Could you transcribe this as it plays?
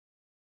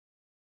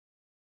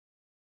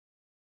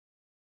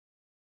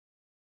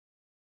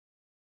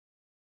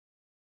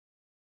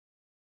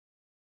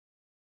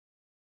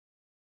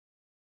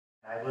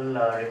I will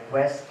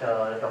request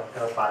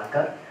Dr.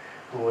 Parkar,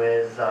 who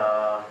is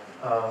the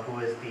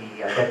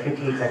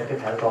Deputy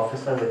Executive Health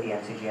Officer with the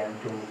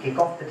NCGN, to kick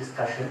off the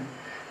discussion.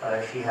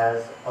 She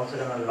has also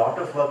done a lot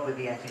of work with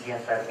the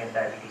NCGN Traffic and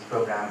Diabetes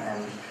program,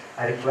 and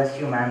I request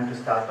you, ma'am, to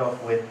start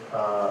off with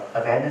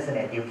awareness and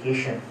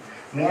education.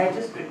 May I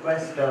just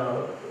request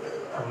a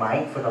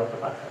mic for Dr.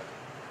 Parkar?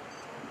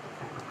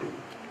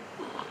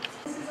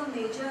 This is a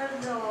major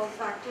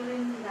factor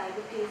in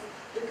diabetes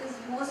because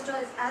most,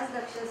 as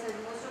Daksha said,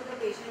 most of the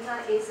patients are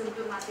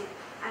asymptomatic,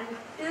 and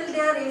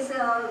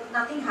till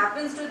nothing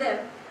happens to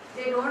them,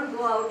 they don't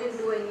go out and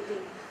do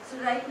anything. So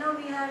right now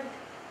we had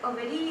a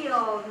very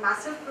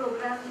massive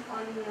program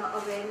on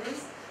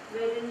awareness,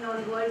 wherein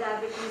on World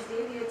Diabetes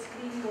Day we had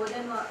screened more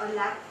than a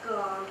lakh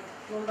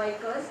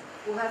Mumbaikars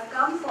who have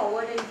come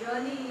forward and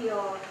really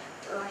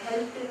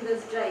helped in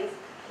this drive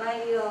by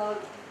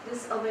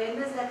this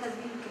awareness that has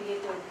been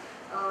created.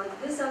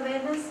 This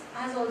awareness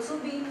has also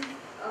been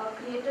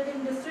created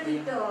in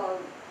different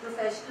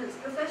professionals.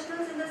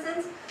 Professionals in the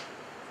sense,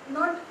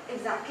 not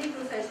exactly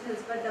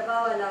professionals, but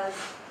dabawalas,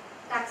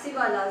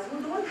 taxiwalas,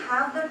 who don't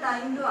have the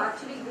time to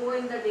actually go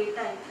in the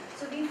daytime.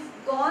 So we've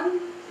gone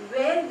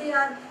where they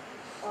are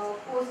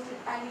posted,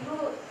 and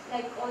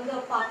like all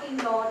the parking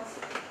lots,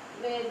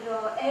 where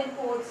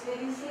airports,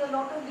 where you see a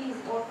lot of these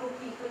auto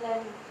people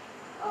and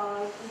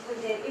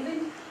people there.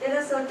 Even there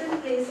are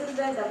certain places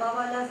where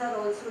dabawalas are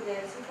also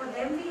there. So for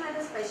them we had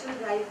a special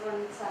drive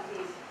on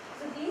Sundays.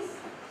 So these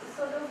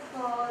sort of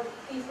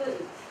people,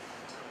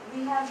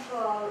 we have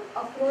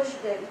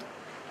approached them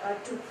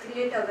to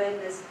create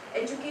awareness.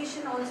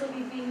 Education also,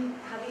 we've been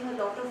having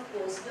a lot of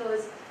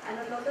posters and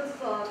a lot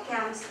of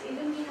camps.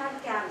 Even we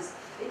had camps.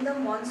 In the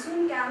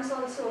monsoon camps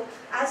also,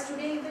 as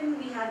today even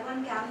we had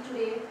one camp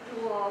today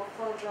for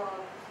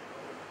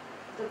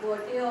the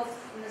birthday of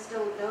Mr.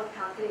 Uddhav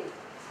Thackeray.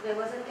 There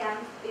was a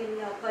camp in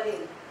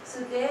Parel.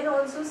 So there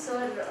also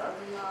Sir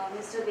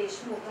Mr.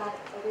 Deshmukh, our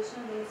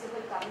additional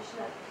municipal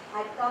commissioner,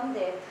 had come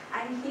there,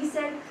 and he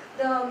said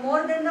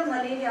more than the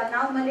malaria,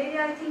 now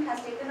malaria I think has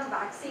taken a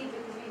back seat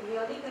because we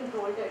really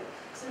controlled it.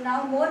 So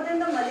now more than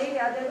the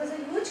malaria, there was a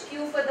huge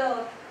queue for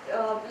the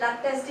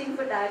blood testing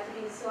for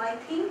diabetes. So I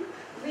think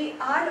we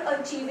are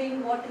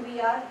achieving what we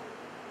are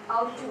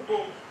out to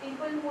go.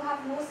 People who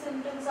have no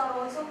symptoms are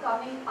also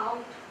coming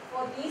out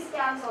for these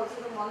camps, also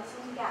the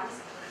monsoon camps,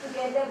 to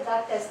get their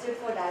blood tested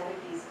for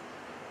diabetes.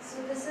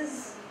 So this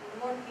is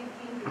what we've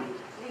been doing.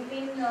 We've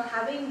been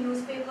having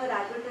newspaper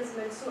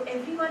advertisements, so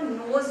everyone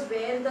knows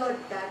where the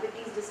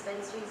diabetes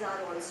dispensaries are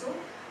also.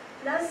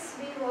 Plus,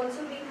 we've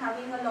also been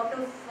having a lot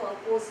of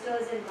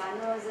posters and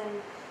banners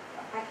and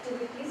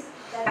activities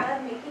that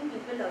are making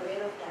people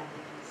aware of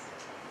diabetes.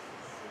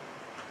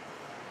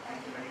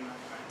 Thank you very much,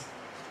 ma'am.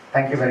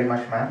 Thank you very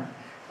much, ma'am.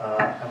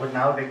 I would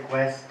now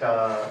request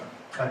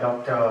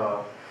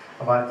Dr.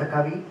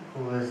 Vartakavi,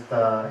 who is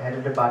the head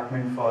of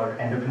department for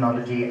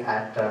endocrinology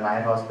at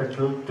Nair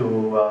Hospital,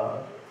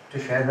 to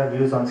share her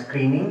views on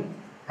screening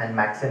and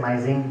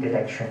maximizing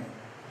detection.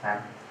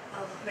 Ma'am.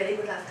 Very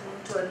good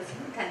afternoon to all of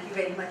you. Thank you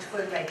very much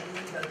for inviting me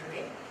here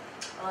today.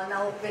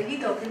 Now, when we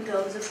talk in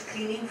terms of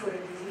screening for a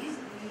disease,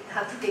 we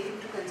have to take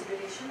into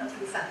consideration a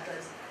few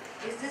factors.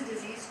 Is this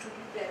disease to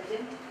be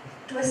prevalent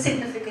to a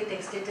significant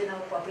extent in our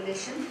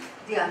population?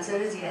 The answer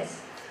is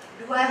yes.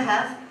 Do I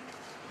have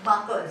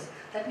markers?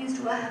 That means,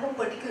 do I have a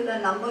particular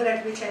number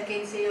at which I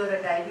can say you're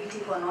a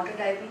diabetic or not a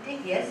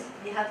diabetic? Yes,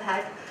 we have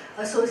had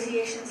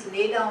associations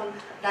lay down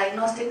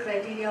diagnostic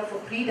criteria for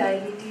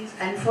pre-diabetes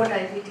and for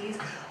diabetes.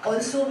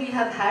 Also, we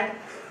have had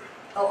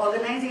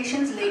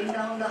organizations laying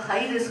down the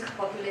high-risk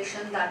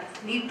population that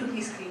need to be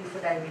screened for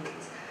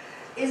diabetes.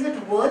 Is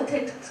it worth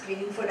it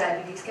screening for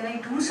diabetes? Can I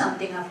do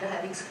something after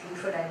having screened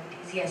for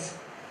diabetes? Yes,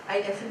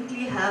 I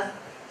definitely have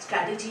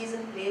strategies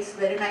in place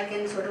wherein I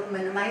can sort of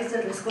minimize the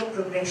risk of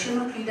progression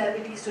of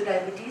pre-diabetes to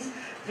diabetes,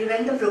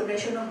 prevent the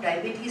progression of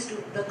diabetes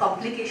to the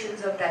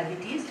complications of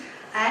diabetes,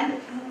 and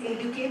to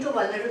educate a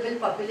vulnerable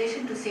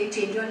population to say,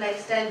 change your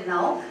lifestyle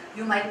now,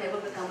 you might never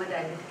become a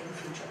diabetic in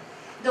future.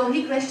 The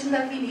only question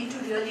that we need to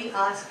really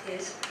ask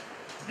is,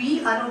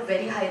 we are a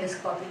very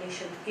high-risk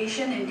population.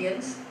 Asian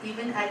Indians,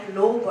 even at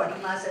low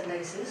body mass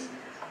indices,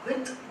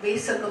 with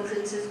waist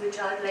circumferences which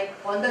are like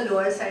on the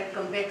lower side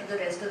compared to the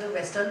rest of the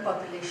Western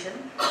population,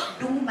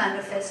 do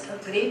manifest a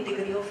great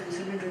degree of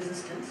insulin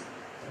resistance.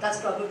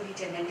 That's probably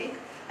genetic,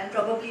 and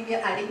probably we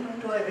are adding on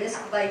to a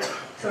risk by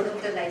sort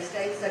of the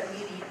lifestyles that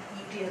we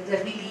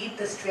lead,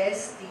 the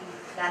stress, the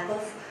lack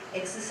of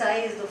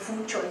exercise, the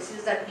food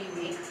choices that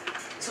we make.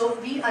 So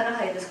we are a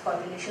high-risk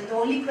population. The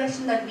only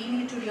question that we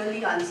need to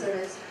really answer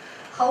is,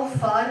 how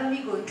far are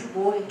we going to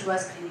go into our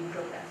screening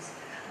programs?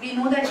 We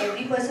know that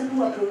every person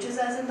who approaches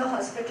us in the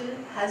hospital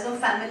has a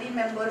family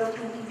member or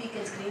two whom we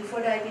can screen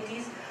for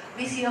diabetes.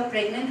 We see a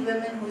pregnant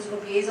woman who's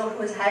obese or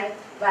who has had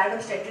bad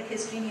obstetric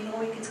history, we know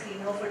we can screen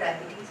her for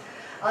diabetes.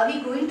 Are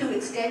we going to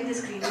extend the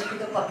screening to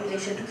the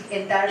population, to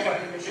the entire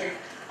population?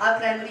 Our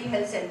primary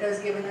health center has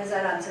given us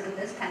our answer to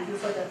this. Thank you,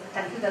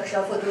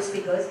 Daksha, for those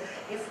figures.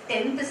 If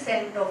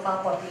 10% of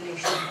our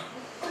population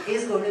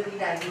is going to be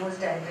diagnosed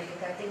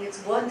diabetic, I think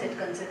it's worth it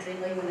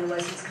considering a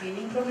universal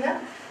screening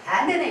program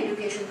and an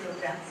education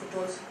program for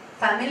those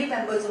family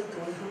members of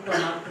those who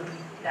turn out to be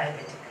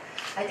diabetic.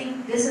 I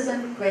think this is a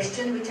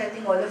question which I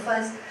think all of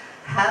us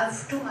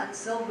have to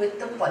answer with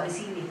the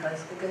policy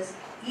makers, because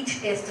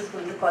each test is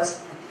going to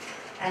cost money.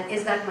 And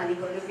is that money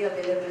going to be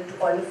available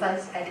to all of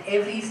us at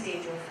every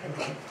stage of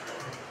healthcare?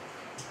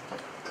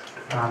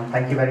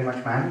 Thank you very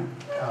much, ma'am.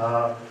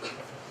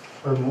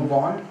 We'll move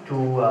on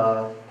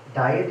to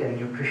diet and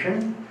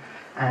nutrition.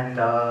 And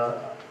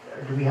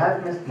do we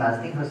have Ms.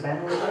 Nazneen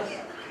Hussain with us?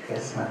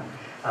 Yes, ma'am.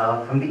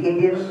 From the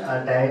Indian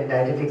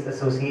Dietetics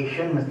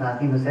Association, Ms.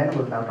 Nazneen Hussain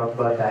will now talk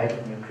about diet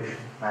and nutrition.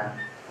 Ma'am.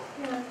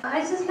 Yeah,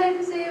 I just like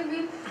to say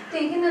we've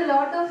taken a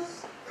lot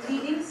of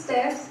leading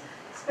steps,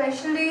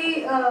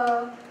 especially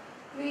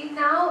we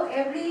now,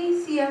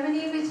 every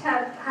CMNE which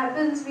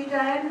happens, we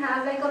try and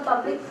have like a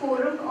public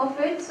forum of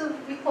it. So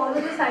we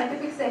follow the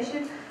scientific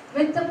session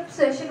with the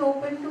session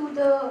open to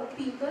the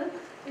people.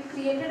 We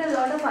created a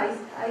lot of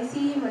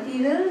ICE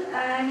material,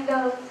 and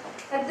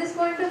at this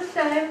point of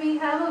time we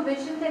have a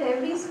vision that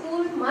every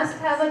school must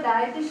have a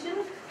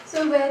dietitian.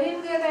 So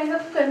wherein we are kind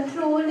of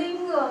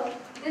controlling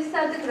this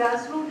at the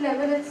grassroots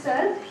level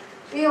itself.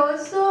 We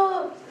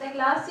also, like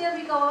last year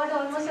we covered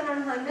almost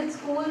around 100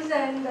 schools,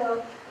 and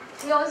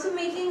we're also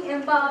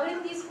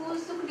empowering these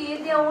schools to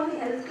create their own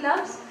health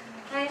clubs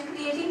and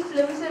creating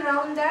films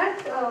around that.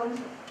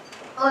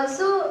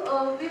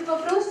 Also, we've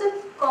approached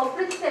the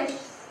corporate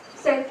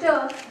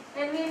sector,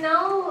 and we're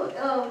now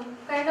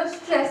kind of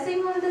stressing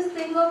on this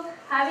thing of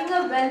having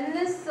a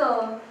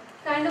wellness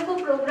kind of a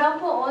program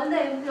for all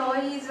the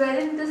employees,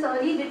 wherein this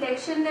early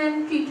detection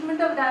and treatment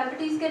of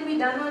diabetes can be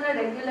done on a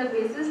regular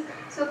basis.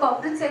 So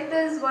corporate sector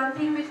is one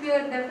thing which we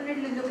are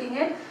definitely looking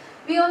at.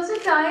 We also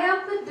tie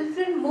up with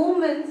different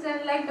movements,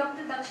 and like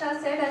Dr.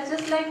 Daksha said, I'd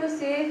just like to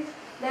say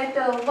that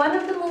one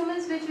of the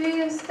movements which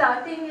we are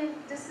starting, and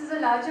this is a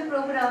larger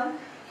program,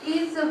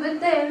 is with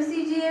the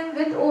MCGM,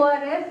 with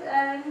ORF,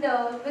 and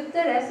with the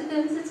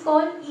residents. It's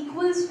called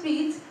Equal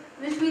Streets,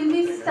 which will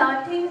be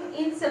starting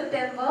in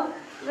September,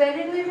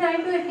 wherein we're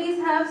trying to at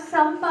least have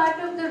some part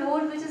of the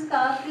road which is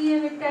car-free,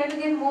 and we're trying to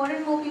get more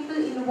and more people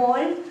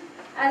involved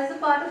as a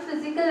part of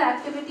physical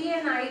activity.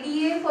 And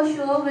IDA for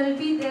sure will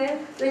be there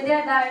with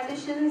their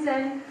dietitians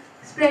and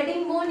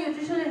spreading more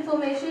nutritional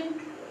information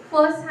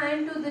first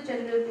hand to the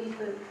general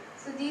people.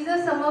 So these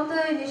are some of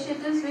the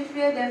initiatives which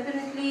we are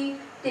definitely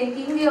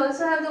taking. We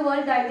also have the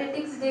World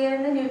Dietetics Day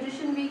and the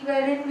Nutrition Week,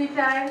 wherein we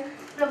try and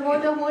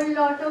promote a whole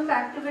lot of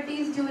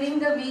activities during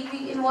the week.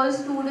 We involve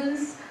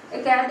students,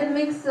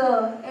 academics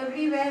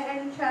everywhere,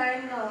 and try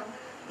and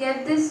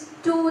get this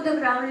to the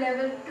ground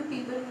level to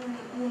people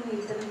who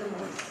need them the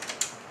most.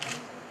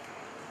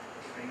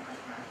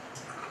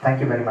 Thank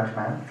you very much,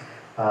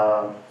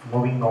 ma'am.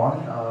 Moving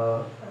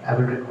on, I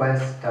will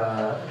request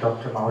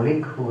Dr.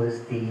 Maulik, who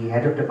is the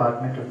Head of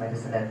Department of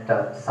Medicine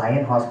at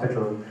Sion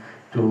Hospital,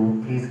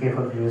 to please give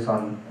her views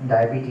on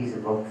diabetes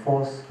in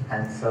workforce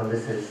and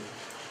services.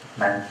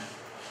 Ma'am.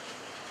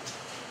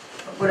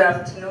 Good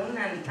afternoon,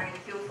 and thank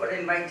you for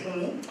inviting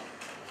me.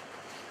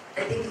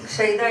 I think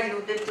Shaida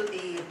alluded to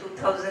the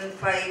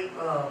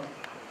 2005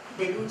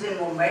 deluge in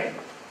Mumbai,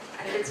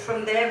 and it's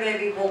from there where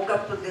we woke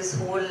up to this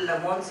whole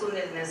monsoon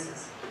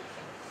illnesses.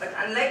 But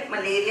unlike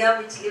malaria,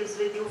 which lives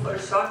with you for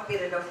a short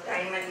period of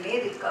time and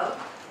may recur,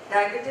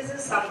 diabetes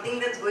is something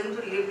that's going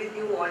to live with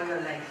you all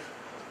your life.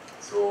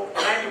 So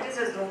diabetes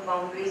has no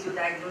boundaries. You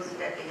diagnose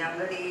it at a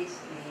younger age,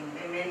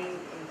 in women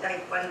in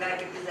type 1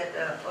 diabetes at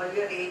an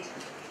earlier age,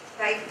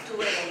 type 2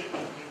 and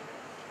anything.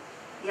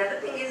 The other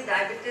thing is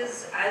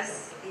diabetes,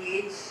 as the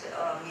age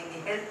in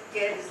the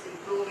healthcare is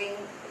improving,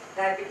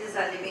 diabetes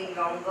are living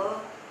longer,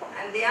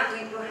 and they are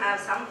going to have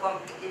some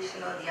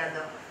complication or the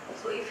other.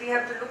 So if we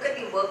have to look at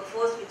the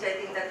workforce, which I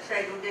think that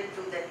Shai alluded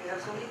to, that we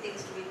have so many things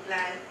to be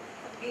planned,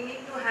 we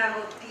need to have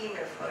a team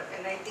effort.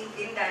 And I think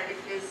in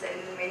diabetes and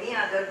in many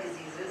other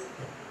diseases,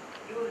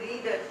 you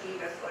need a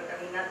team effort. I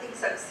mean, nothing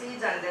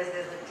succeeds unless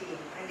there's a team.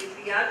 And if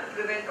we are to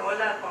prevent all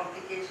our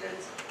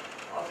complications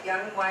of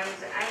young ones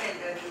and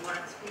elderly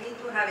ones, we need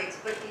to have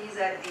expertise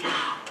at the,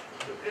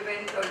 to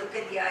prevent or look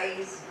at the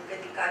eyes, look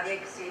at the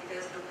cardiac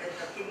status, look at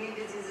the kidney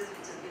diseases,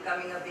 which is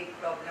becoming a big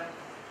problem.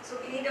 So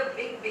we need a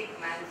big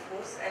man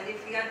force, and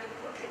if we are to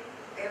put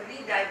every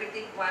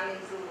diabetic one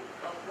into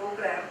a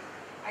program,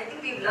 I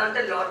think we've learned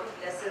a lot of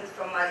lessons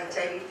from our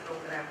HIV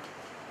program.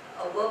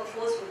 A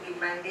workforce would be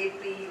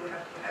mandatory, you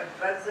have to have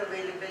drugs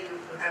available, you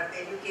have to have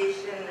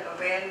education,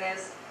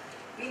 awareness.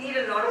 We need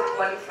a lot of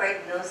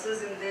qualified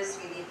nurses in this,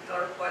 we need a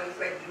lot of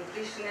qualified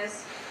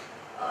nutritionists.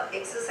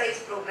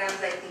 Exercise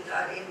programs, I think,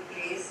 are in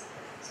place.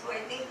 So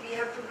I think we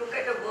have to look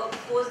at a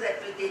workforce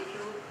that will take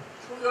you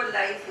through your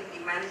life in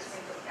the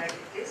management of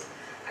diabetes.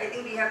 I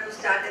think we have to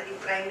start at the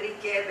primary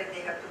care, where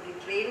they have to be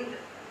trained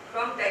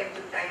from time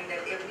to time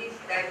that every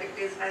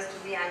diabetes has to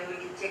be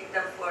annually checked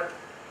up for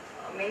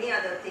many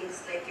other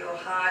things like your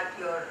heart,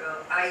 your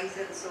eyes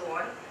and so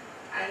on.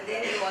 And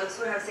then you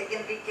also have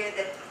secondary care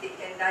that they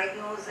can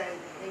diagnose and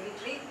maybe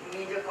treat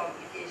major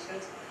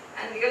complications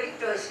and really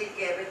tertiary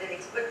care where their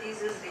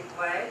expertise is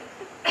required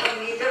for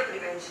major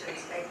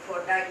preventions like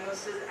for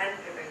diagnosis and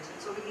prevention.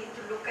 So we need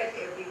to look at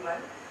everyone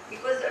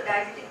because a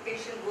diabetic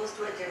patient goes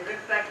to a general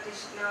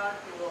practitioner,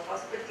 to a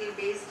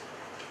hospital-based.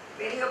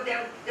 Many of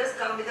them just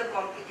come with a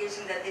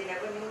complication that they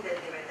never knew that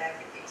they were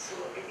diabetic. So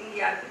I think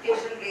the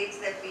amputation rates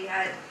that we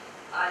had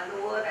are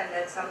lower and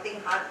that's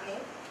something heartening.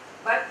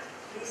 But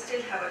we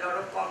still have a lot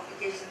of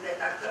complications that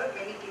occur.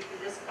 Many people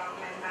just come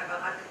and have a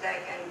heart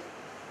attack and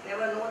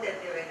never know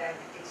that they were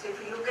diabetic. So if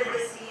you look at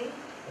the scene,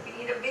 we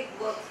need a big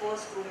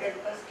workforce to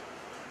help us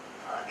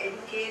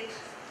educate,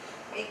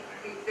 make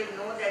people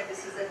know that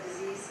this is a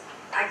disease,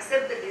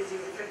 accept the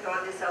disease if at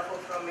all they suffer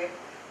from it.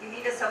 We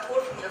need a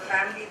support from the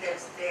family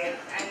that's there,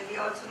 and we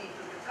also need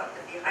to look up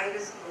at the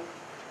high-risk group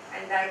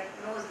and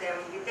diagnose them,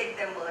 detect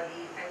them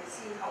early, and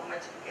see how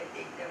much we can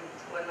take them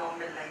to a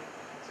normal life.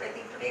 So I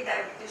think today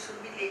diabetes should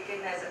be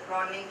taken as a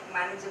chronic,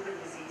 manageable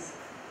disease,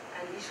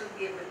 and we should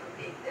be able to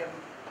take them,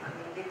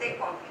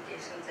 detect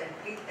complications and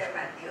treat them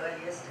at the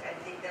earliest and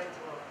take them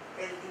to a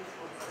healthy,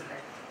 fruitful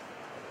life.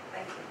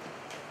 Thank you.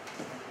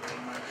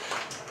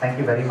 Thank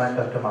you very much,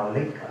 Dr.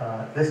 Maulik.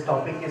 This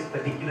topic is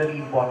particularly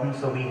important,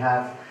 so we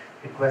have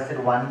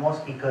requested one more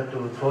speaker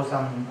to throw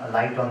some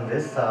light on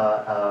this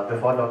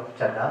before Dr.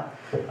 Chadha,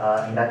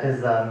 and that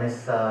is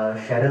Ms.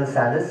 Cheryl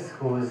Salis,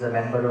 who is a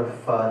member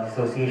of the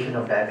Association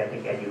of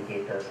Diabetic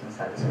Educators. Ms.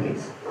 Salis,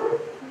 please.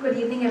 Good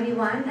evening,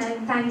 everyone,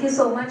 and thank you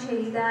so much,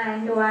 Helida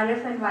and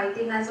ORF, for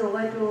inviting us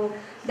over to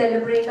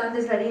deliberate on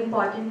this very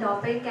important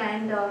topic.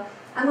 And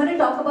I'm going to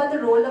talk about the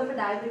role of a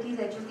diabetes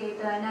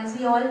educator. And as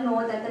we all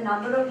know, that the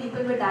number of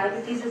people with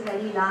diabetes is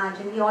very large,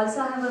 and we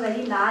also have a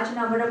very large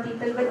number of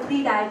people with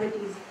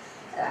pre-diabetes.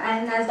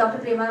 And as Dr.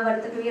 Prema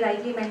Vartakavi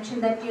rightly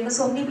mentioned, that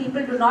so many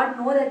people do not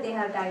know that they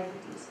have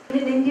diabetes.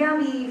 In India,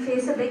 we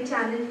face a big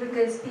challenge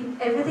because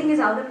everything is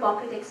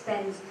out-of-pocket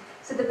expense.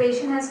 So the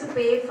patient has to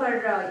pay for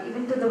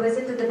even to the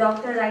visit to the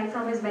doctor, right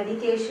from his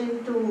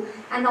medication to,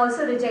 and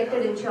also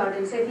rejected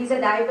insurance. So if he's a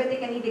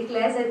diabetic and he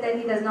declares it, then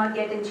he does not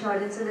get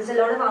insurance. So there's a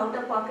lot of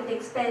out-of-pocket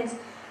expense,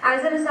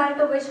 as a result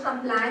of which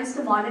compliance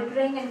to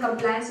monitoring and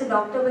compliance to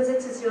doctor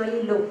visits is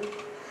really low.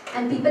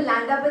 And people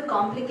land up with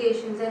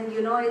complications, and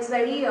it's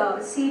very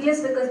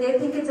serious because they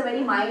think it's a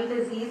very mild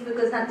disease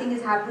because nothing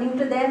is happening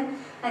to them,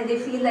 and they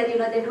feel that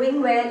they're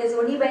doing well. Is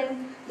only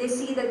when they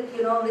see that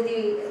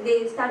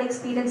they start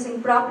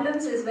experiencing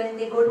problems is when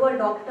they go to a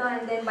doctor,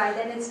 and then by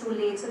then it's too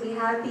late. So we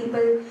have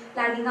people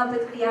landing up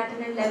with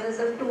creatinine levels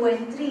of 2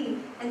 and 3,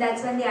 and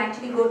that's when they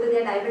actually go to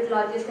their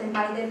diabetologist, and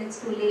by then it's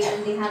too late,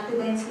 and they have to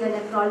then see a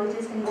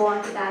nephrologist and go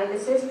on to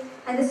dialysis.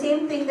 And the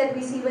same thing that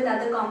we see with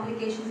other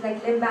complications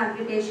like limb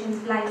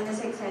amputations,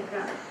 blindness,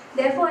 etc.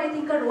 Therefore, I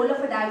think a role of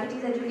a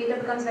diabetes educator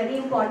becomes very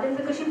important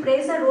because she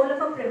plays a role of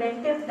a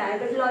preventive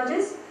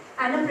diabetologist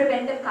and a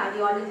preventive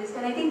cardiologist.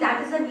 And I think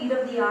that is the need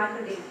of the hour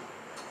today.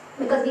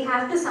 Because we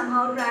have to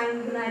somehow try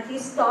and at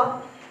least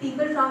stop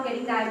people from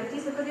getting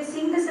diabetes, because we're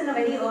seeing this in a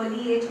very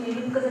early age,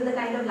 maybe because of the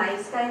kind of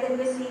lifestyle that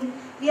we're seeing.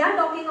 We are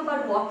talking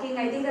about walking.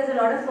 I think there's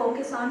a lot of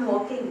focus on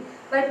walking.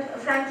 But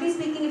frankly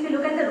speaking, if you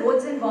look at the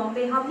roads in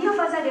Bombay, how many of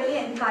us are really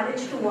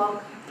encouraged to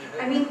walk?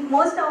 I mean,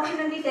 most often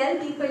when we tell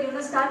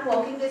people, start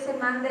walking, they say,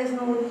 man, there's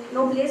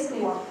no place to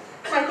walk.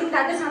 So I think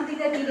that is something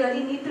that we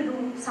really need to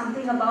do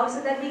something about,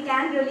 so that we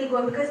can really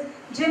go, because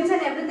gyms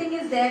and everything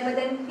is there, but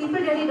then people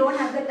really don't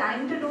have the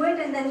time to do it,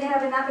 and then they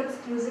have enough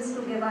excuses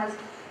to give us.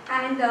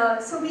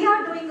 And so we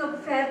are doing a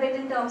fair bit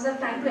in terms of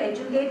trying to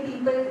educate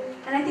people,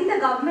 and I think the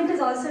government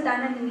has also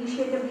done an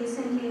initiative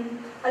recently,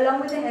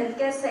 along with the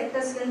Healthcare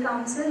Sector Skill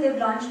Council. They've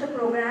launched a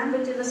program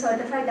which is a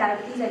Certified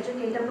Diabetes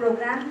Educator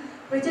program,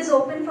 which is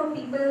open for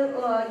people,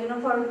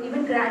 for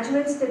even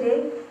graduates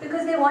today,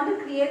 because they want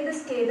to create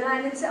this cadre,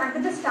 and it's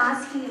under the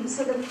STAR scheme.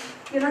 So the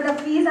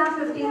fees are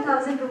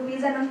 15,000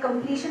 rupees, and on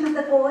completion of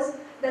the course,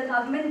 the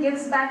government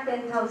gives back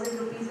 10,000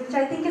 rupees, which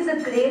I think is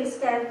a great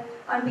step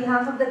on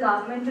behalf of the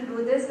government to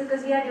do this,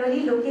 because we are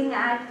really looking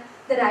at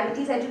the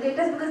diabetes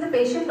educators, because the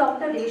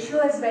patient-doctor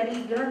ratio is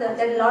very, there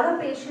are a lot of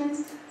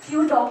patients,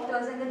 few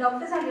doctors, and the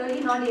doctors are really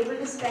not able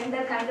to spend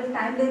that kind of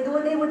time,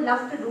 though they would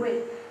love to do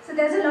it. So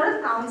there's a lot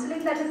of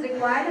counseling that is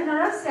required, and a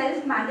lot of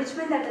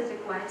self-management that is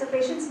required. So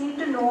patients need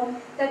to know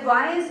that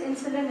why is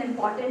insulin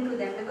important to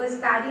them, because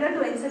barrier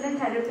to insulin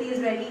therapy is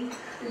very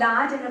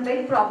large and a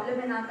big problem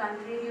in our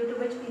country, due to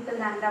which people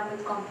land up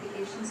with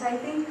complications. So I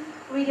think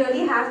we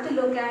really have to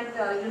look at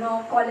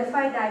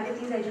qualified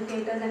diabetes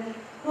educators and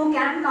who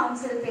can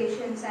counsel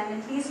patients,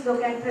 and at least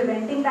look at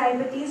preventing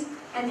diabetes,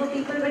 and for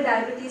people with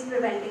diabetes,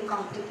 preventing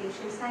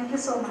complications. Thank you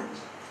so much.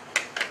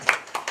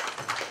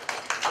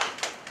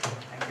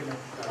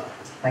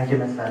 Thank you,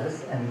 Ms.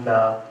 Salis. And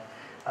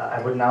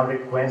I would now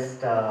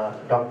request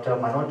Dr.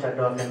 Manoj Chadha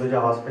of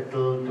Hinduja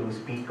Hospital to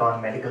speak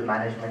on medical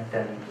management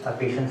and a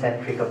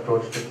patient-centric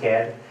approach to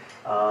care.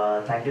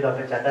 Thank you,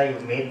 Dr. Chadha.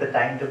 You've made the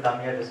time to come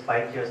here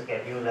despite your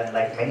schedule, and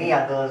like many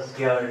others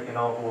here,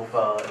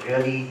 who've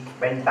really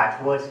went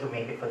backwards to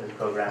make it for this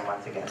program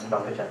once again.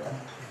 Dr. Chadha.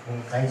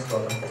 Thanks,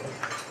 Gautam.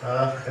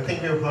 I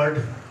think we've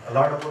heard a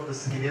lot about the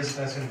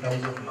seriousness in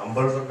terms of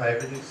numbers of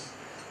diabetes.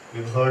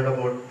 We've heard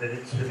about that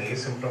it's an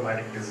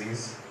asymptomatic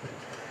disease.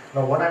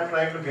 Now what I'm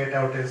trying to get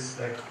out is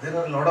that there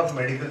are a lot of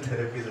medical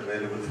therapies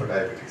available for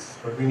diabetes.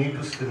 But we need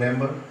to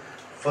remember,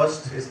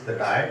 first is the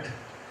diet,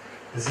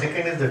 the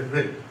second is the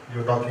drill.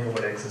 You're talking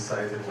about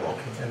exercise and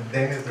walking, and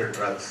then is the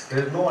drugs.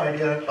 There's no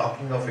idea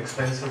talking of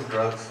expensive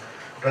drugs,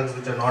 drugs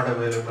which are not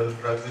available,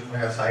 drugs which may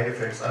have side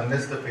effects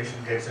unless the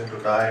patient gets into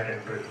diet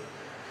and drill.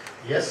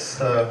 Yes,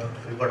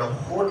 we've got a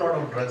whole lot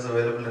of drugs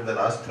available in the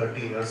last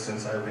 30 years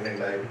since I've been in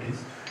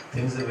diabetes.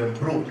 Things have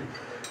improved.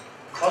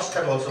 Costs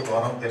have also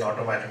gone up then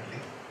automatically.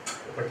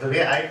 But the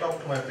way I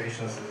talk to my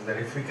patients is that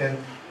if we can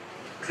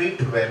treat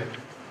well,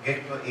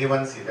 get your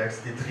A1C, that's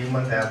the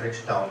 3-month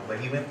average down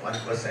by even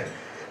 1%.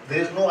 There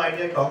is no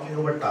idea talking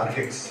about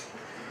targets.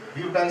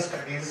 We've done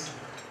studies,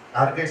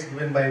 targets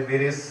given by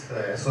various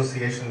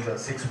associations are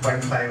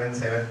 6.5 and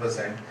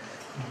 7%.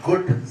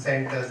 Good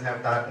centers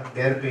have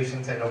their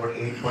patients at about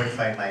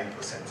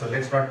 8.59%. So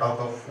let's not talk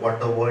of what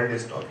the world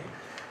is talking.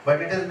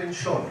 But it has been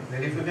shown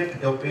that if you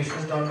get your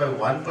patients down by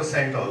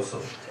 1%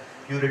 also,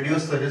 you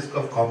reduce the risk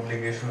of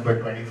complications by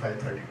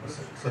 25-30%.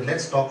 So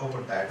let's talk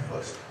about that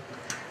first.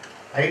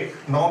 I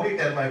normally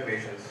tell my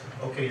patients,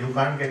 okay, you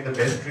can't get the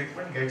best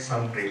treatment, get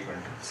some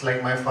treatment. It's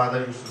like my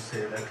father used to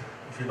say that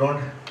if you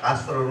don't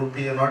ask for a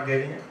rupee, you're not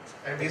getting it,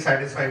 and be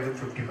satisfied with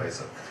 50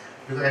 paisa.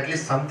 Because at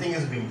least something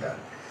is being done.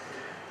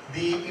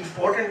 The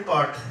important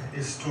part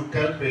is to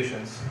tell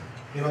patients,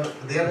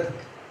 they are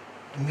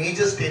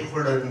major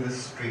stakeholders in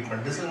this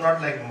treatment. This is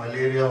not like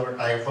malaria or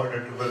typhoid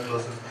or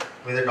tuberculosis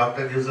where the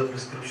doctor gives a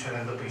prescription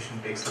and the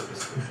patient takes the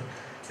prescription.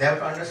 They have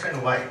to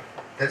understand why.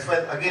 That's why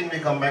again we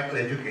come back to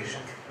education,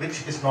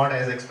 which is not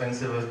as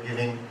expensive as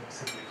giving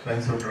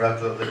expensive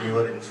drugs or the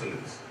newer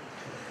insulins.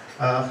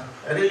 I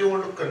really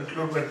want to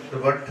conclude with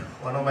what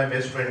one of my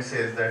best friends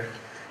says that,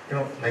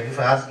 like if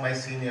I ask my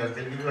seniors,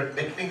 they'll give you a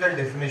technical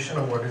definition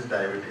of what is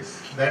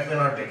diabetes. That we're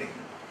not getting.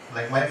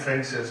 Like my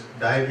friend says,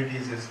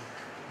 diabetes is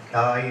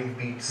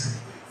diabetes.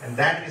 And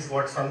that is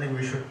what something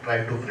we should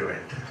try to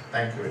prevent.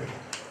 Thank you very much.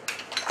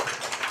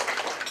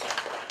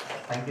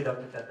 Thank you,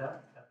 Dr.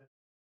 Chadha.